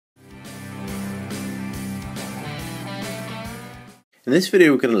In this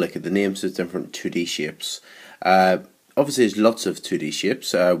video we're going to look at the names of different 2D shapes. Obviously there's lots of 2D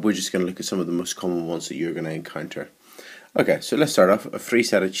shapes, we're just going to look at some of the most common ones that you're going to encounter. Okay, so let's start off. A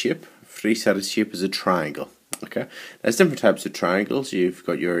three-sided shape. A three-sided shape is a triangle. Okay, there's different types of triangles. You've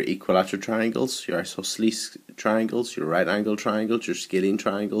got your equilateral triangles, your isosceles triangles, your right angle triangles, your scalene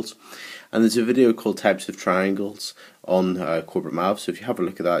triangles, and there's a video called Types of Triangles on Corbettmaths, so if you have a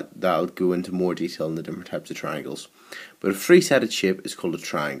look at that, that'll go into more detail on the different types of triangles. But a three-sided shape is called a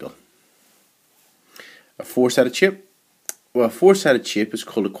triangle. A four-sided shape? Well, a four-sided shape is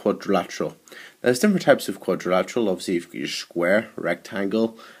called a quadrilateral. Now, there's different types of quadrilateral. Obviously, you've got your square,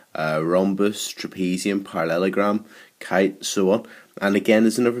 rectangle, rhombus, trapezium, parallelogram, kite, so on. And again,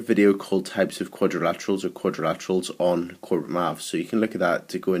 there's another video called Types of Quadrilaterals or Quadrilaterals on Corbettmaths, so you can look at that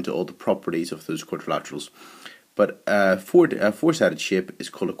to go into all the properties of those quadrilaterals. But a four-sided shape is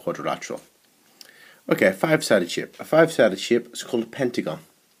called a quadrilateral. Okay, a five-sided shape. A five-sided shape is called a pentagon.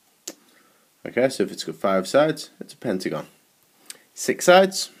 Okay, so if it's got 5 sides, it's a pentagon. 6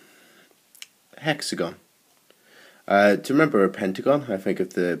 sides, a hexagon. To remember a pentagon, I think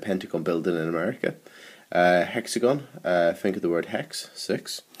of the Pentagon building in America. Hexagon, think of the word hex,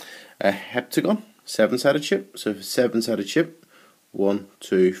 6. A heptagon, 7-sided shape. So a 7-sided shape, 1,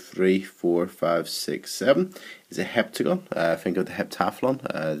 2, 3, 4, 5, 6, 7 is a heptagon. Think of the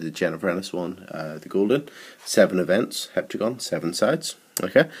heptathlon, the Jennifer Ennis one, the golden. 7 events, heptagon, 7 sides.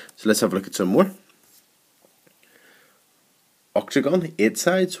 Okay, so let's have a look at some more. Octagon, 8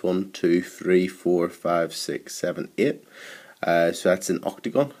 sides, 1, 2, 3, 4, 5, 6, 7, 8. So that's an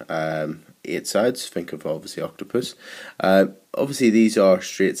octagon, 8 sides. Think of obviously octopus. Obviously these are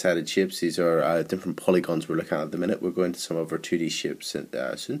straight-sided shapes. These are different polygons we're looking at the minute. We're going to some of our 2D shapes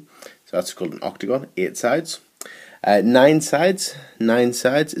soon. So that's called an octagon, 8 sides. 9 sides. 9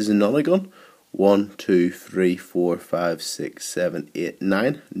 sides is a nonagon. 1, 2, 3, 4, 5, 6, 7, 8,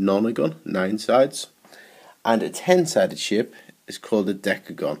 9. Nonagon, 9 sides. And a 10-sided shape is called a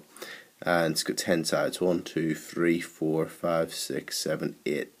decagon. And it's got 10 sides. 1, 2, 3, 4, 5, 6, 7,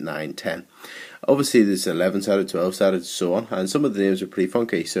 8, 9, 10. Obviously there's 11-sided, 12-sided, so on. And some of the names are pretty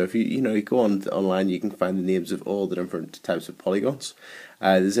funky. So if you go online, you can find the names of all the different types of polygons.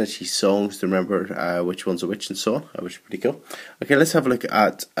 There's actually songs to remember which ones are which and so on, which is pretty cool. Okay, let's have a look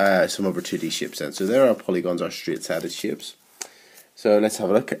at some of our 2D shapes then. So there are polygons, are straight-sided shapes. So let's have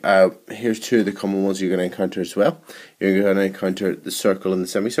a look. Here's 2 of the common ones you're going to encounter as well. You're going to encounter the circle and the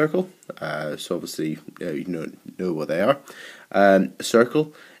semicircle. So obviously you know what they are. A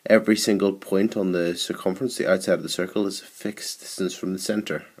circle, every single point on the circumference, the outside of the circle, is a fixed distance from the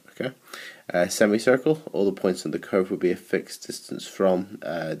centre. Okay. Semicircle, all the points on the curve will be a fixed distance from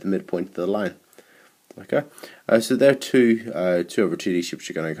the midpoint of the line. Okay, so there are two of our 2D shapes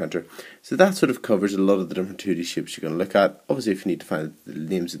you're going to encounter. So that sort of covers a lot of the different 2D shapes you're going to look at. Obviously, if you need to find the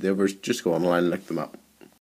names of the others, just go online and look them up.